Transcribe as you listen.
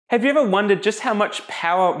Have you ever wondered just how much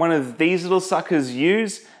power one of these little suckers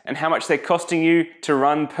use and how much they're costing you to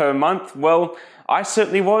run per month? Well, I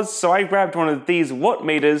certainly was, so I grabbed one of these watt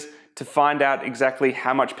meters to find out exactly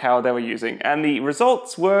how much power they were using, and the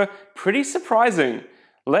results were pretty surprising.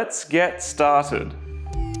 Let's get started.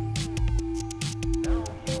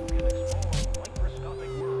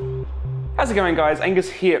 How's it going, guys? Angus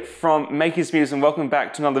here from Muse and welcome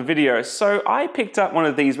back to another video. So I picked up one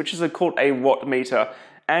of these, which is called a watt meter,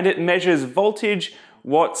 and it measures voltage,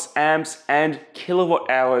 watts, amps, and kilowatt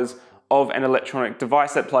hours of an electronic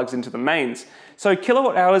device that plugs into the mains. So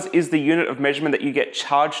kilowatt hours is the unit of measurement that you get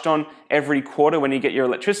charged on every quarter when you get your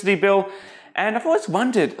electricity bill. And I've always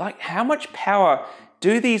wondered, how much power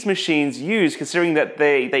do these machines use, considering that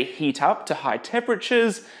they heat up to high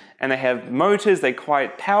temperatures, and they have motors, they're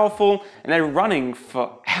quite powerful, and they're running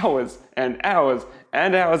for hours and hours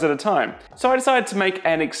and hours at a time. So I decided to make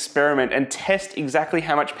an experiment and test exactly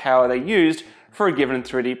how much power they used for a given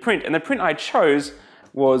 3D print. And the print I chose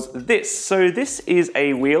was this. So this is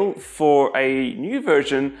a wheel for a new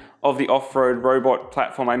version of the off-road robot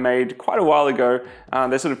platform I made quite a while ago.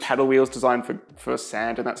 They're sort of paddle wheels designed for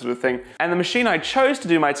sand and that sort of thing. And the machine I chose to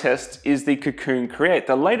do my test is the Cocoon Create,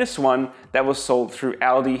 the latest one that was sold through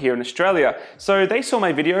Aldi here in Australia. So they saw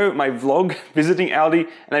my video, my vlog, visiting Aldi,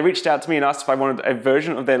 and they reached out to me and asked if I wanted a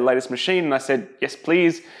version of their latest machine, and I said, yes,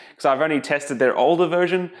 please, because I've only tested their older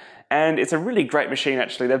version. And it's a really great machine,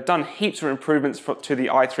 actually. They've done heaps of improvements to the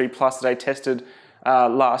i3 Plus that I tested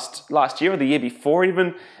last year or the year before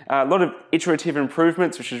even. A lot of iterative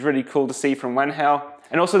improvements, which is really cool to see from Wanhao.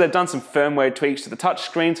 And also they've done some firmware tweaks to the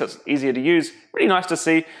touchscreen, so it's easier to use. Really nice to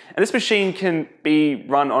see. And this machine can be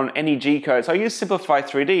run on any G-code. So I use Simplify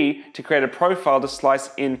 3D to create a profile to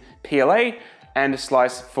slice in PLA and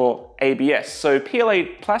slice for ABS. So PLA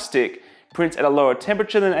plastic prints at a lower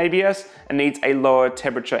temperature than ABS and needs a lower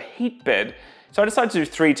temperature heat bed. So I decided to do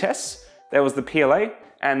 3 tests. There was the PLA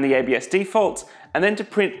and the ABS default, and then to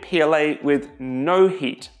print PLA with no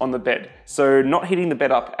heat on the bed. So not heating the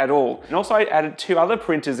bed up at all. And also I added 2 other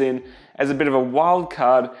printers in as a bit of a wild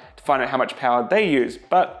card to find out how much power they use,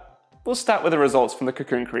 but we'll start with the results from the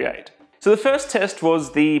Cocoon Create. So the first test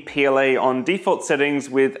was the PLA on default settings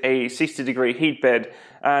with a 60-degree heat bed,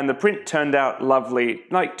 and the print turned out lovely.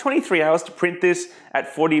 Like 23 hours to print this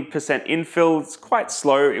at 40% infill. It's quite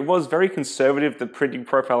slow. It was very conservative, the printing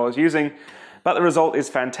profile I was using, but the result is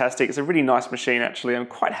fantastic. It's a really nice machine, actually. I'm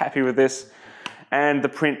quite happy with this, and the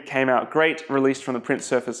print came out great, released from the print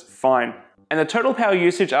surface fine. And the total power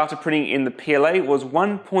usage after printing in the PLA was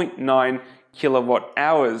 1.9 kilowatt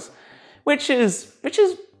hours, which is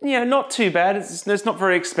not too bad. It's not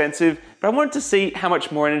very expensive, but I wanted to see how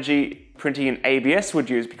much more energy printing in ABS would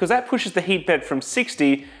use, because that pushes the heat bed from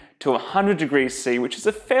 60 to 100 degrees C, which is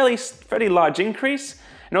a fairly large increase.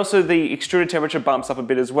 And also the extruder temperature bumps up a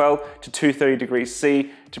bit as well to 230 degrees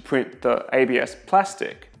C to print the ABS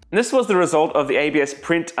plastic. And this was the result of the ABS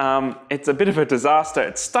print. It's a bit of a disaster.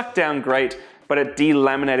 It stuck down great, but it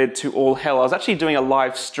delaminated to all hell. I was actually doing a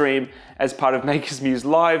live stream as part of Muse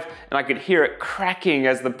Live, and I could hear it cracking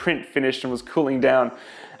as the print finished and was cooling down.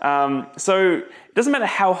 So it doesn't matter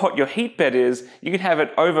how hot your heat bed is, you can have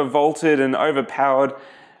it overvolted and overpowered.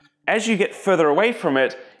 As you get further away from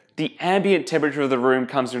it, the ambient temperature of the room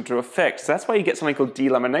comes into effect. So that's why you get something called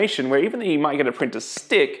delamination, where even though you might get a print to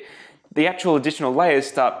stick, the actual additional layers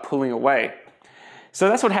start pulling away. So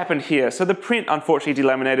that's what happened here. So the print unfortunately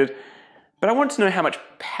delaminated, but I wanted to know how much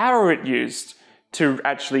power it used to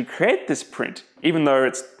actually create this print, even though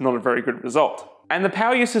it's not a very good result. And the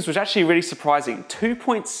power usage was actually really surprising,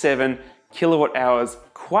 2.7 kilowatt hours,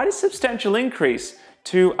 quite a substantial increase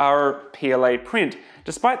to our PLA print.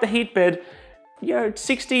 Despite the heat bed,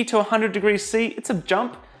 60 to 100 degrees C, it's a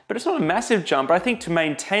jump, but it's not a massive jump. But I think to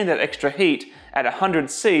maintain that extra heat at 100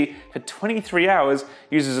 C for 23 hours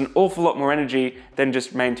uses an awful lot more energy than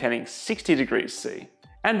just maintaining 60 degrees C.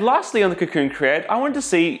 And lastly on the Cocoon Create, I wanted to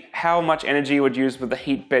see how much energy it would use with the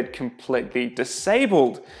heat bed completely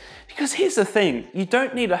disabled. Because here's the thing, you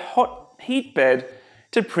don't need a hot heat bed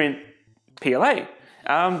to print PLA.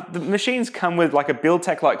 The machines come with like a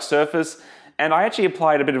Buildtech-like surface, and I actually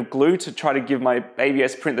applied a bit of glue to try to give my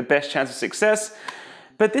ABS print the best chance of success.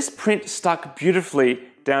 But this print stuck beautifully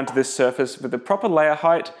down to this surface with the proper layer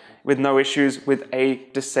height, with no issues with a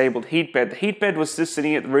disabled heat bed. The heat bed was just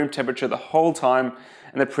sitting at the room temperature the whole time,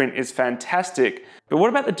 and the print is fantastic. But what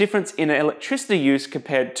about the difference in electricity use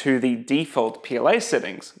compared to the default PLA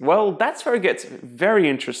settings? Well, that's where it gets very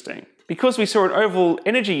interesting, because we saw an overall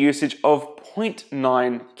energy usage of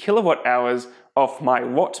 0.9 kilowatt hours off my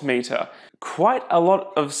watt meter. Quite a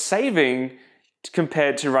lot of saving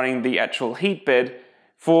compared to running the actual heat bed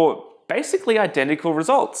for basically identical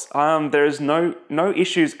results. There's no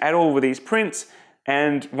issues at all with these prints,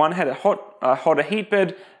 and one had a hotter heat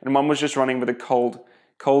bed, and one was just running with a cold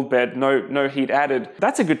bed, no heat added.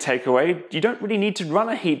 That's a good takeaway. You don't really need to run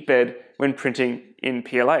a heat bed when printing in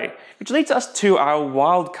PLA, which leads us to our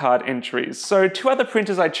wildcard entries. So 2 other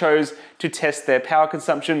printers I chose to test their power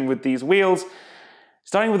consumption with these wheels,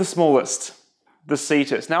 starting with the smallest, the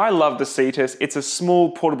Cetus. Now I love the Cetus. It's a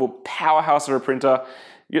small portable powerhouse of a printer.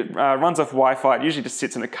 It runs off Wi-Fi. It usually just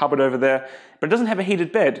sits in a cupboard over there, but it doesn't have a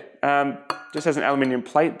heated bed. Just has an aluminium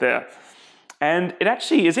plate there. And it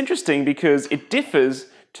actually is interesting because it differs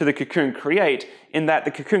to the Cocoon Create in that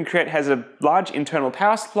the Cocoon Create has a large internal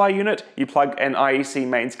power supply unit. You plug an IEC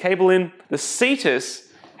mains cable in. The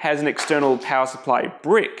Cetus has an external power supply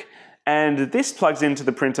brick, and this plugs into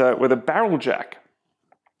the printer with a barrel jack.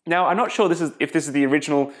 Now, I'm not sure if this is the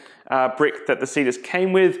original brick that the Cetus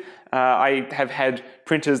came with. I have had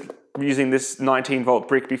printers using this 19-volt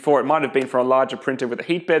brick before. It might have been for a larger printer with a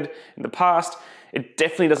heat bed in the past. It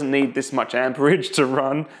definitely doesn't need this much amperage to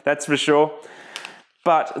run, that's for sure.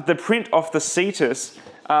 But the print off the Cetus,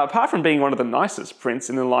 apart from being one of the nicest prints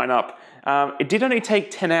in the lineup, it did only take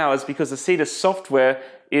 10 hours because the Cetus software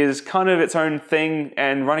is kind of its own thing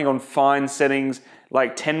and running on fine settings.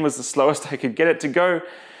 Like 10 was the slowest I could get it to go.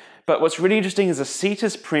 But what's really interesting is the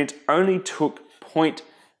Cetus print only took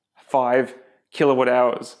 0.5 kilowatt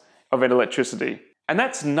hours of electricity. And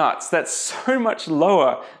that's nuts. That's so much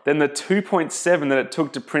lower than the 2.7 that it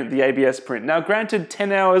took to print the ABS print. Now, granted,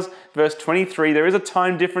 10 hours versus 23, there is a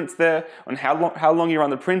time difference there on how long you run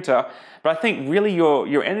the printer, but I think really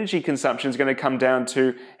your energy consumption is going to come down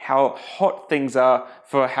to how hot things are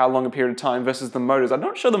for how long a period of time versus the motors. I'm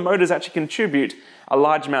not sure the motors actually contribute a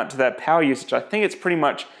large amount to that power usage. I think it's pretty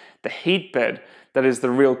much the heat bed that is the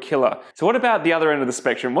real killer. So what about the other end of the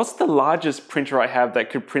spectrum? What's the largest printer I have that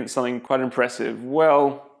could print something quite impressive?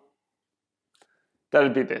 Well,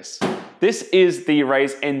 that'd be this. This is the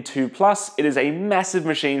Raise N2 Plus. It is a massive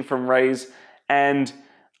machine from Raise, and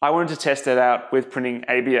I wanted to test it out with printing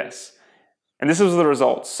ABS. And this was the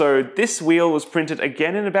results. So this wheel was printed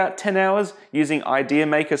again in about 10 hours using Idea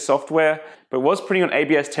Maker software, but was printing on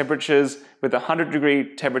ABS temperatures with a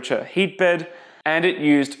 100-degree temperature heat bed, and it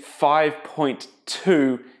used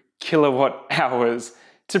 5.2 kilowatt hours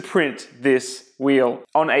to print this wheel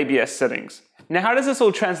on ABS settings. Now, how does this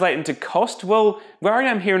all translate into cost? Well, where I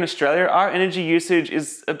am here in Australia, our energy usage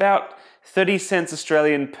is about 30 cents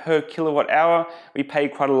Australian per kilowatt hour. We pay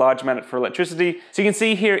quite a large amount for electricity. So you can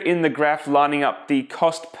see here in the graph lining up the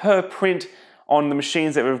cost per print on the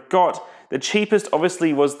machines that we've got. The cheapest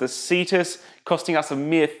obviously was the Cetus, costing us a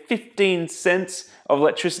mere 15 cents of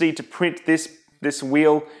electricity to print this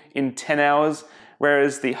wheel in 10 hours,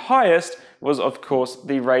 whereas the highest was of course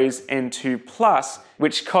the Raise N2 Plus,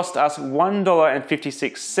 which cost us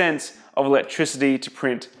 $1.56 of electricity to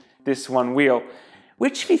print this one wheel,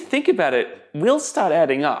 which if you think about it, will start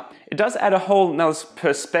adding up. It does add a whole nother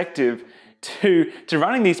perspective to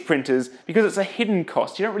running these printers because it's a hidden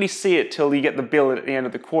cost. You don't really see it till you get the bill at the end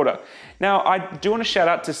of the quarter. Now, I do want to shout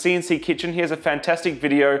out to CNC Kitchen. Here's a fantastic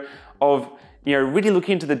video of really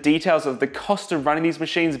looking into the details of the cost of running these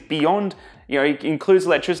machines beyond, it includes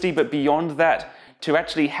electricity, but beyond that to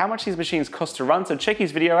actually how much these machines cost to run. So check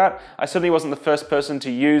his video out. I certainly wasn't the first person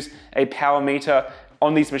to use a power meter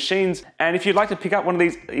on these machines. And if you'd like to pick up one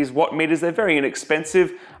of these watt meters, they're very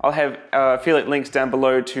inexpensive. I'll have affiliate links down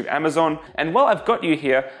below to Amazon. And while I've got you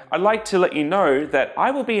here, I'd like to let you know that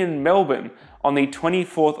I will be in Melbourne on the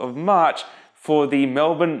 24th of March for the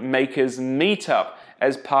Melbourne Makers Meetup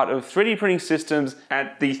as part of 3D printing systems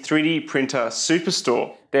at the 3D Printer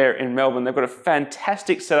Superstore there in Melbourne. They've got a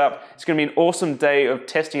fantastic setup. It's going to be an awesome day of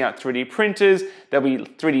testing out 3D printers. There'll be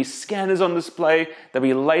 3D scanners on display. There'll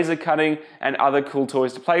be laser cutting and other cool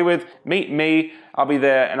toys to play with. Meet me. I'll be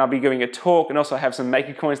there and I'll be giving a talk and also have some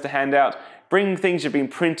maker coins to hand out. Bring things you've been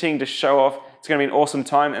printing to show off. It's going to be an awesome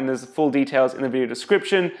time, and there's the full details in the video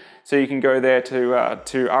description, so you can go there to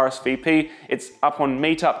RSVP. It's up on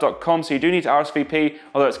meetup.com, so you do need to RSVP,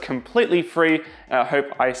 although it's completely free, and I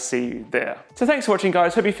hope I see you there. So thanks for watching,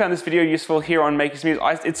 guys. Hope you found this video useful here on Maker's Muse.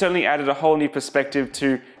 It certainly added a whole new perspective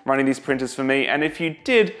to running these printers for me, and if you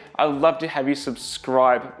did, I'd love to have you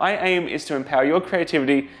subscribe. My aim is to empower your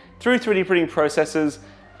creativity through 3D printing processes,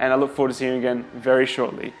 and I look forward to seeing you again very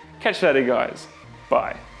shortly. Catch you later, guys.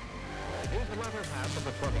 Bye. Here's the latter half of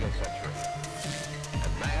the 20th century,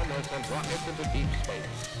 and man has sent rockets into deep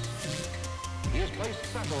space. He has placed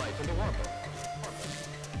satellites into orbit.